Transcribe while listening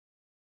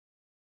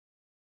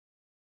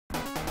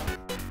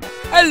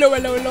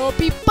Hello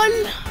people!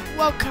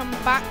 Welcome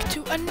back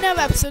to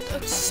another episode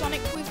of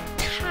Sonic with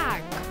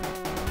Tag.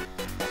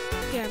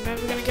 Yeah, and then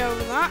we're gonna go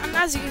over that, and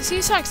as you can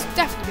see, Sonic's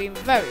definitely being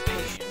very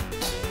patient.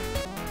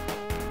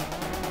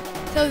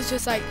 So it's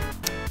just like,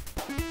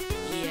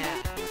 yeah.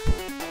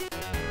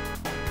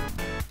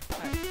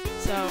 Right,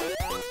 so,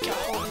 get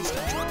hold of these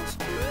controls.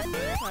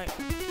 Right.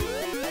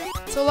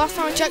 So last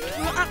time I checked,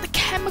 we were at the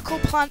chemical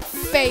plant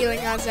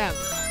failing as ever.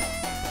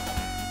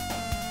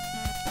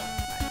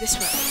 Right, this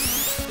way.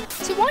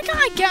 So why can't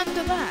I get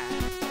under there?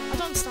 I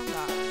don't understand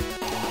that.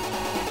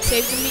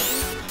 Save the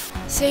meeting.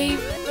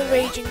 Save the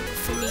raging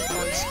for Meat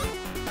Boys.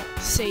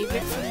 Save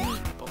it for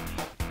Meat Boy.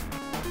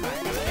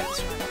 Right, let's get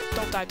this right.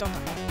 Don't die, don't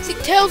die. See,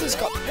 Tails has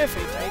got the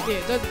perfect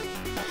idea, doesn't he?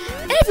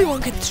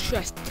 Everyone can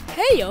trust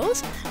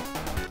Tails.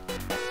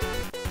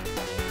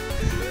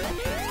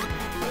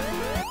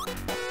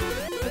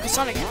 Look at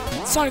Sonic.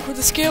 Sonic with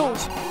the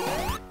skills.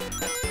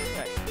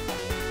 Right.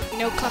 You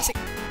know, classic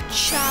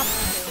chap.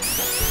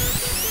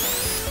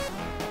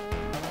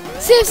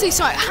 Seriously,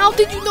 Sonic, how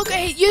did you not get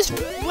hit? You just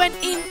went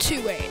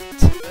into it.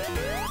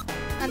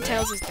 And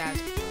Tails is dead.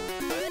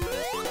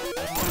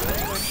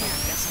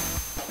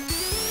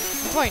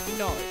 Probably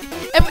not.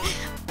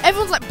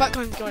 Everyone's like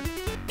background going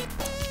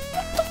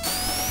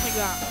like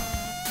that.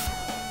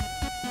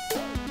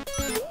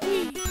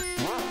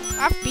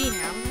 I've been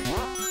out.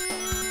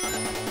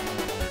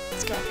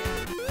 Let's go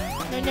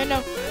here.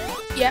 No.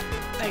 Yep,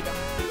 there you go.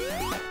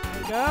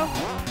 There we go.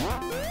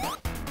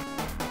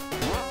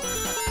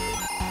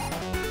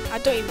 I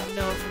don't even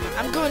know if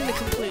I'm going the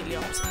completely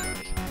opposite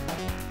way.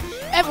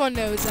 Everyone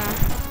knows that.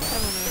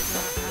 Everyone knows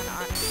that.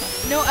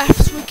 And no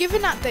Fs were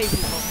given that day,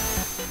 people.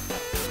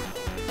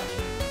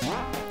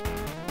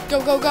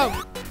 Go.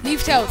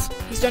 Leave Tails.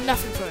 He's done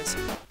nothing for us.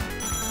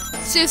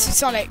 Seriously,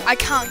 Sonic, I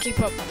can't keep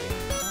up with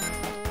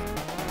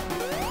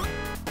you.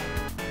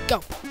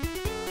 Go.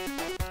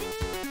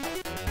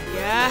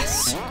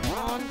 Yes. Come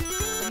on.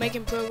 We're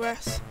making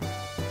progress.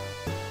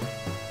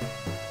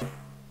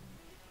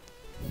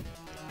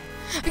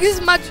 Because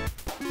imagine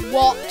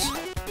what?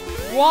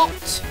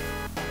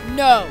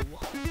 No,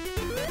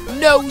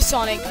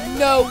 Sonic,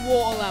 no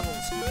water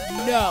levels,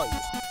 no.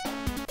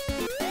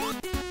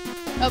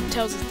 Oh,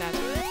 Tails is dead.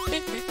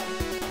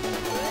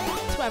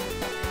 That's what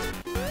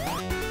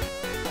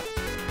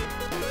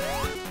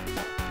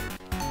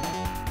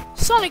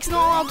Sonic's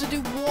not allowed to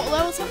do water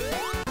levels.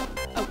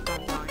 Oh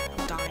god,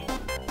 I'm dying.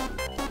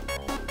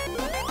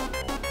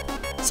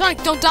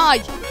 Sonic, don't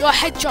die. You're a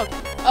hedgehog.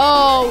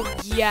 Oh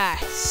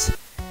yes.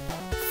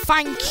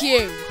 Thank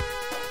you.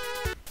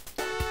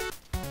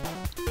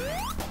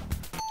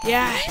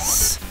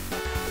 Yes.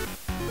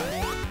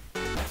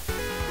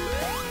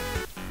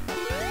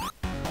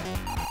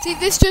 See,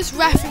 this just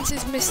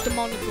references Mr.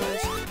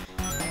 Monocle's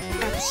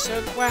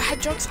episode where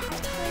hedgehogs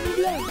have tiny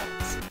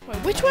legs. Wait,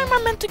 which way am I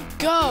meant to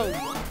go?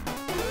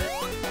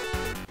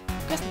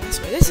 I'm guessing this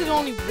way. This is the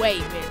only way,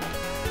 really.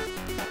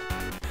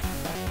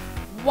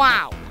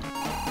 Wow.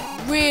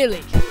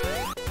 Really?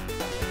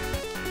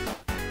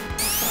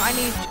 I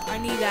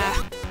need air.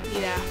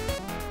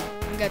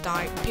 I'm gonna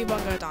die. People are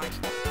gonna die.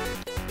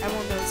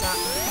 Everyone knows that.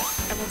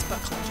 Everyone's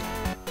butt clenching.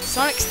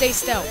 Sonic, stay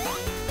still.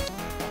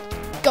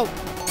 Go.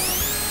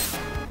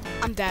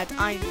 I'm dead.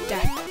 I'm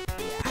dead.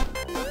 Yeah.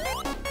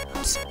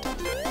 I'm so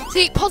dead.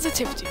 See,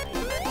 positivity.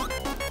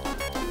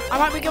 I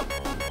might be go.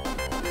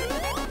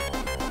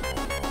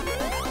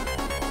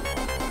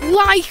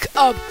 Like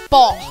a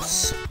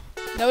boss.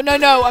 No.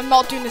 I'm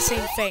not doing the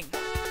same thing.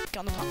 Get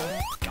on the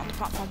platform. Get on the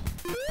platform.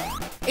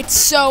 It's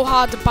so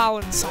hard to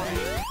balance, Sonic.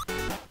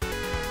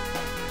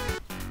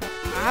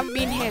 I haven't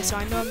been here, so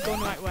I know I'm going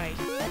the right way.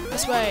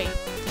 This way.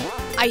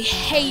 I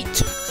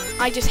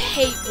just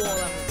hate wall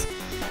levels.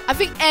 I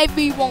think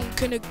everyone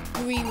can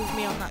agree with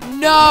me on that.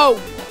 No!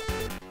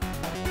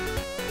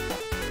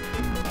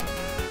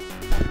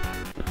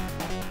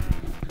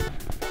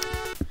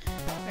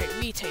 Right,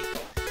 retake.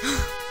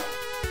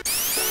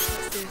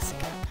 Let's do this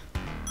again.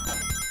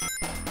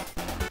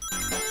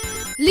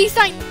 At least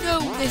I know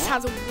this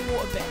has a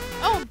water bit.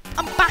 Oh,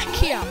 I'm back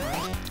here.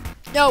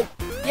 No.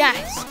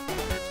 Yes.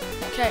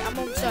 Okay, I'm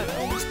almost done.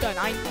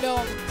 I know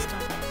I'm almost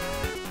done.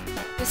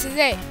 This is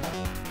it.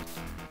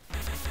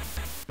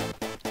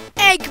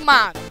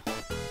 Eggman.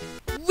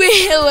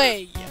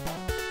 Really?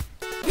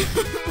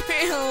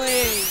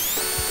 Really?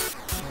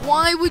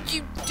 Why would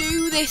you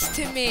do this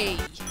to me?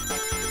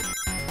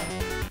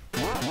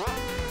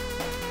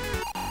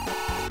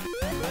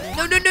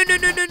 No.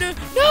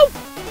 No!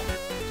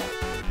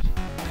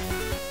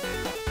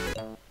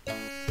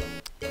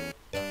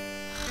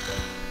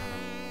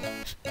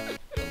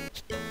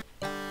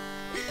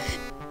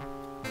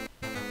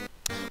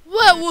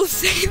 Well, we'll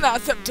say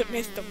that's up to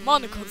Mr.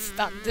 Monocle's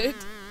standard.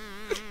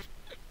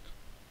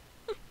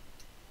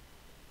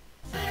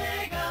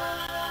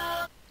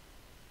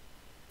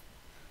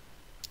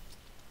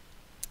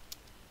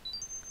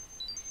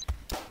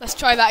 Let's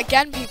try that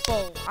again,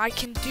 people. I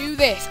can do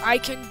this.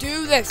 Let's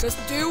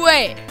do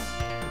it.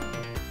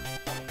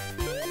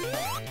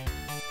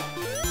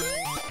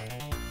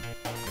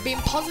 being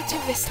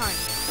positive this time.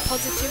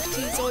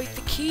 Positivity is always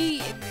the key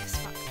in this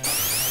fact.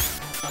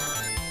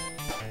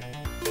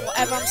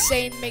 Whatever I'm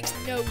saying makes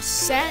no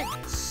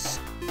sense.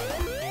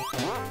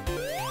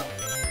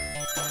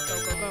 Go,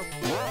 go, go.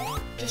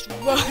 Just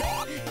run.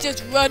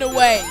 Just run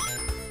away.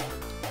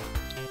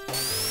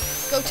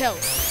 Go,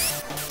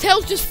 Tails.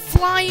 Tails, just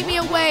fly me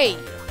away.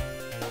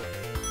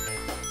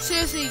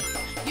 Seriously,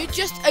 you're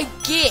just a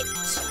git.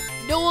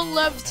 No one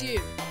loves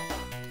you.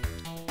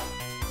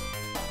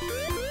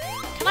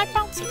 Can I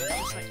bounce it?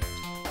 Just like,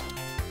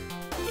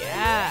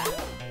 yeah.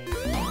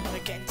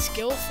 I'm getting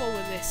skillful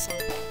with this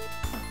song.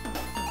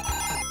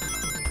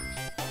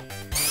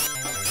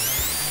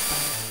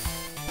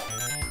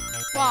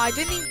 Wow, I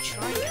didn't even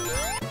try it.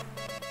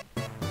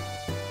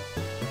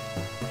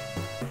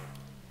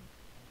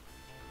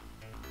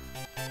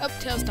 Oh,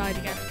 Tails died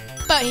again.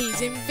 But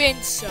he's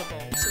invincible,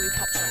 so he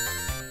pops right.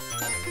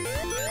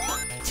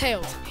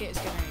 Tails, here's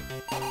gonna aim.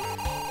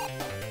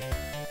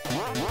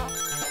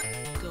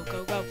 Go,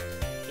 go, go.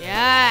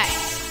 Yes!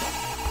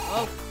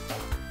 Oh.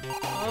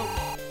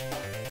 Oh.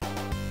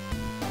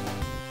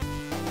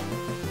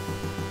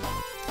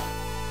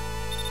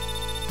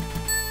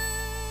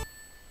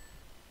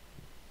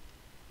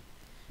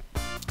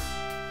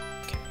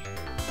 Okay.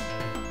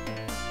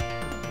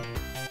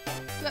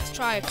 Let's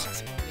try a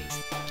classic one of these.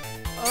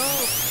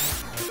 Oh.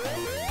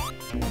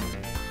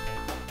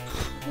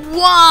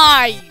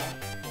 Why?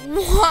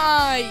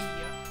 Why?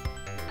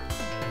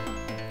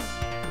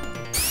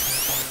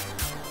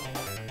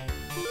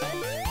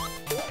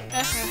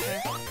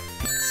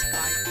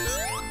 Spikes.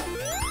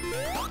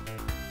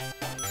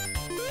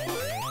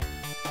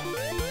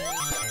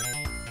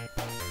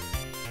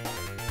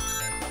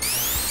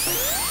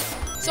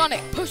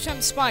 Sonic, push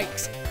them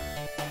spikes.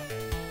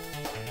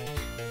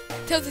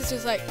 Tails is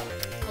just like,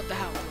 what the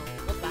hell?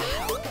 What the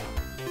hell?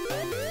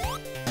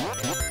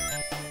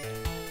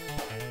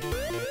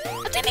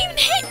 I didn't even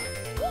hit!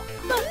 What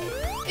the?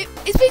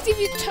 It's basically if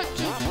you touch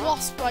those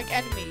wasp-like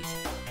enemies,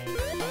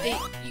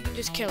 you can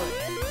just kill it.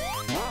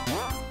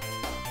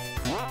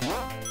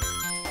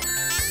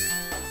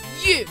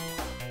 You!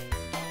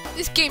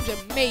 This game's a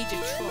major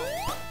troll.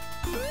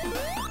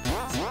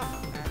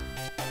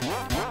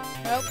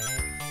 Nope.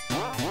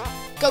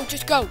 Go,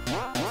 just go!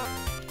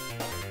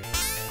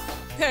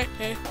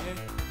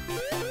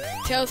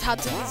 Tails had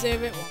to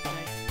deserve it one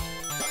day.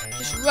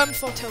 Just run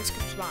before Tails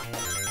comes back.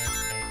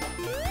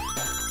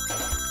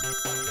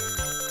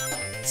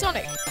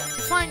 Sonic,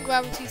 defying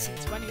gravity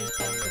since when he was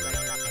born because I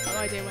have no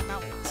idea when that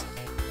was.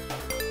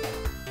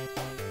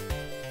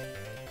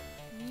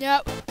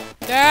 Nope.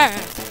 There!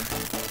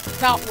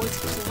 That was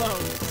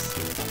close.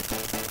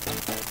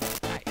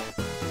 Right.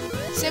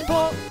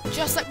 Simple,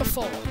 just like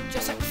before.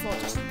 Just like before.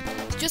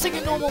 Just like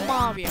a normal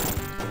Mario. So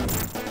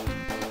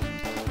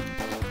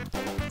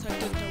it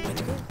doesn't know where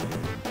to go.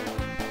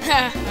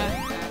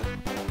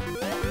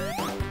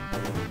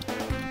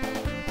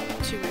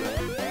 To it.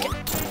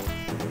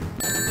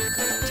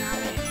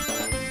 Damn it.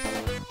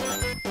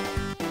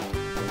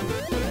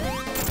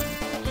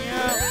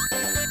 Yeah.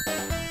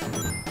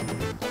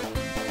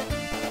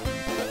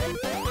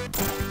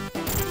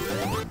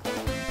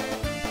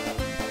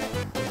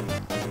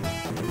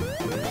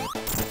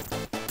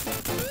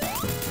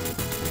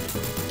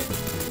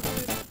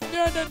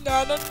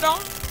 No.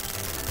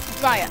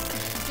 Right,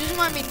 just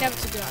remind me never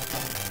to do that.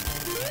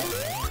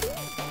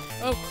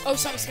 Oh,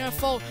 Sonic's gonna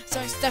fall.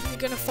 Sonic's definitely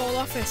gonna fall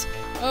off this.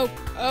 Oh,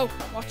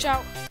 watch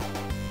out.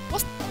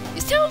 What's...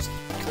 Is Tails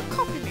gonna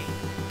copy me?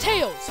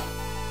 Tails!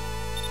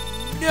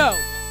 No!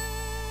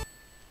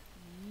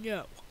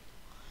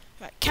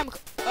 Right,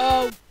 chemical...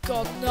 Oh,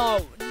 God,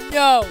 no!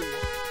 No!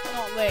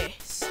 Not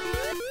this.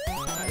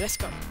 Right, let's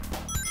go.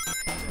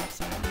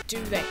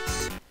 Do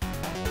this.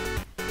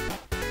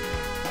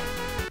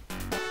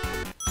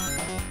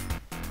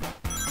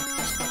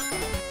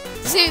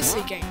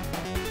 Seriously, game.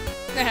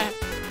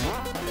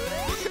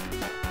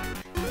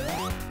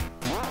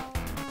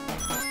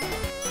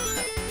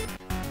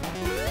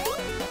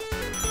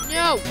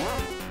 No.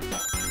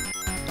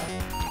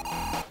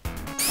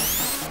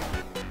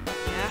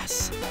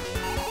 Yes.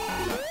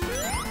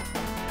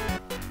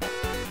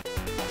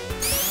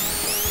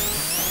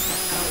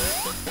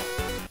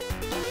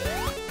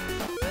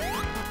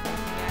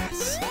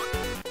 Yes.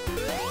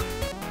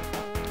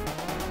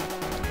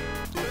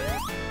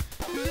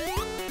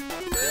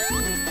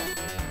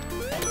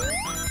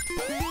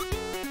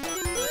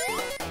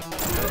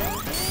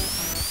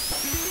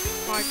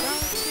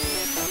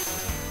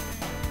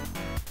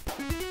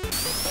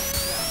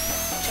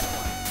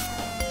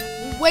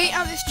 We'll wait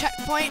at this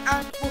checkpoint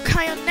and we'll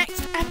carry on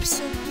next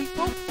episode,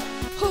 people.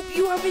 Hope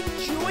you have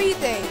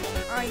enjoyed it.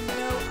 I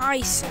know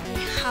I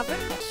certainly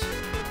haven't.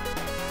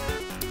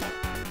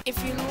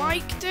 If you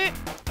liked it,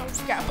 don't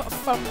forget to put a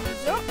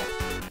thumbs up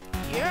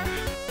here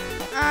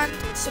and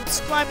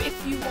subscribe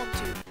if you want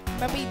to.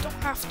 Remember, you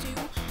don't have to,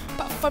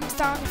 but a thumbs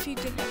down if you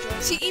didn't enjoy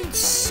it. See, even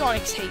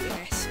Sonic's hating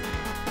this.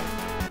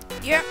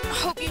 Yeah, I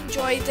hope you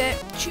enjoyed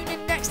it. Tune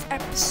in next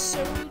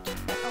episode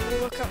and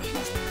we'll work out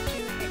who's